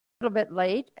little bit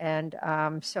late, and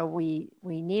so we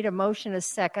need a motion a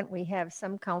second. We have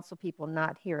some council people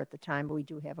not here at the time, but we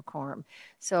do have a quorum.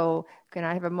 So can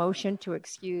I have a motion to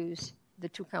excuse the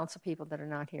two council people that are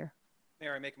not here?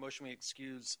 Mayor, I make a motion we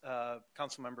excuse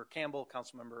Councilmember Campbell,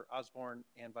 Councilmember Osborne,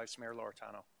 and Vice Mayor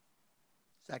Loretano.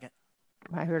 Second.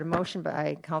 I heard a motion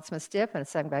by Councilman Stiff and a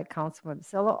second by Councilman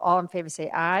Basillo. All in favor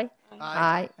say aye.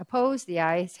 Aye. Opposed? The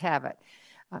ayes have it.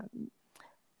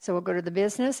 So we'll go to the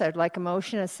business. I'd like a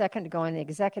motion, a second, to go in the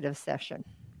executive session.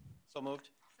 So moved.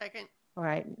 Second. All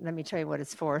right, let me tell you what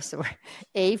it's for. So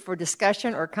A, for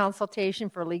discussion or consultation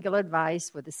for legal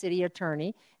advice with the city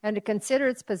attorney and to consider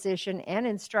its position and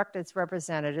instruct its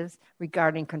representatives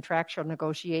regarding contractual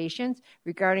negotiations,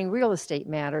 regarding real estate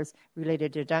matters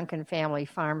related to Duncan Family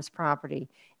Farms property.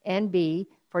 And B,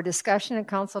 for discussion and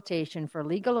consultation for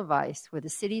legal advice with the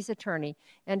city's attorney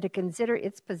and to consider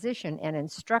its position and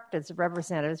instruct its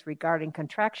representatives regarding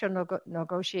contractual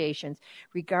negotiations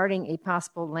regarding a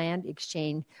possible land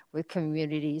exchange with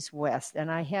Communities West. And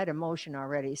I had a motion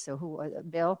already, so who,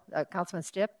 Bill, Councilman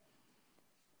Stipp?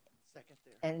 Second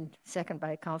there. And second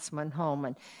by Councilman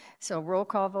Holman. So roll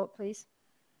call vote, please.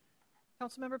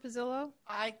 Councilmember Pizzillo?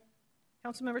 Aye.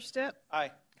 Councilmember Stipp?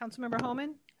 Aye. Councilmember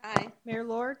Holman? Aye. Mayor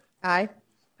Lord? Aye.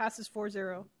 Passes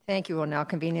 4-0. Thank you. We'll now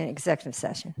convene an executive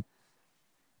session.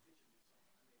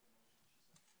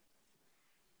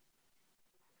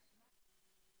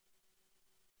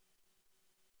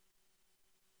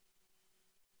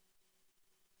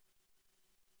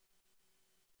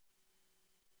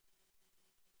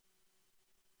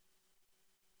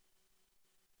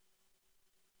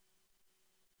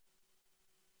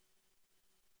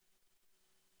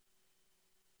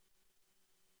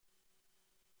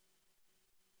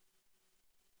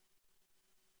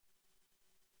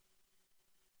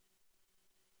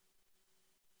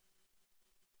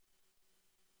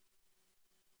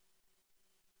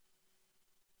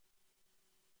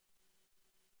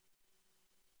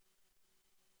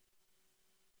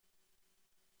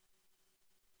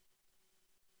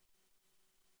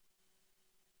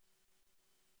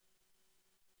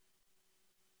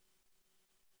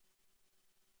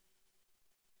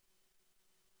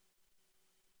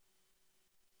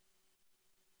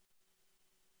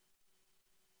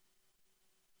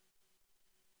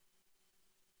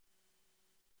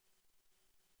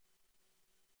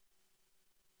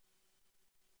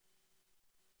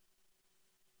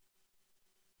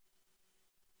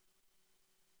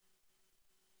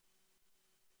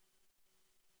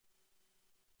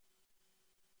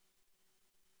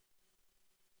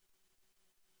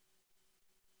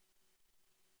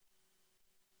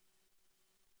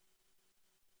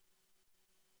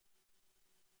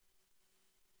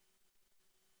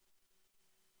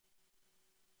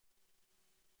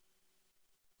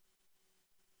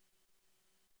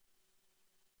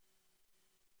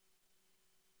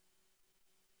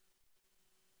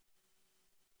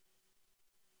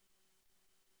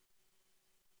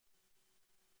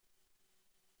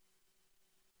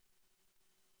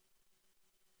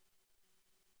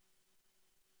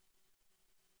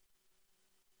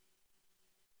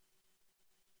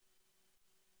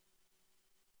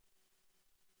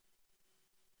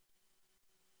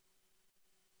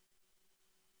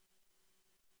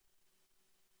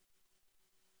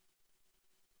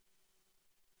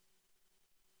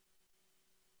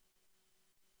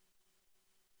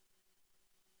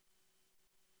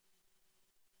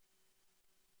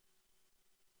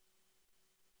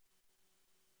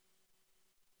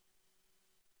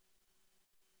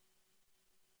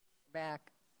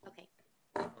 Back. Okay.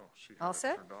 All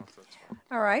set?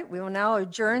 All right, we will now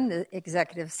adjourn the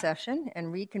executive session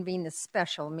and reconvene the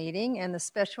special meeting, and the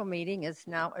special meeting is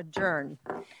now adjourned.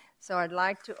 So I'd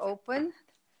like to open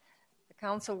the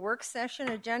council work session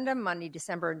agenda, Monday,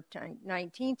 December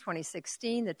 19,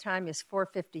 2016. The time is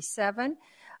 4:57.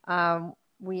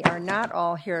 We are not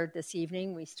all here this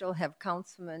evening. We still have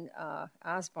Councilman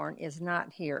Osborne is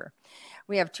not here.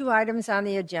 We have two items on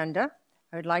the agenda.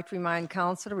 I would like to remind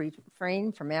council to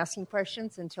refrain from asking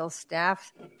questions until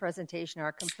staff presentation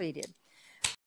are completed.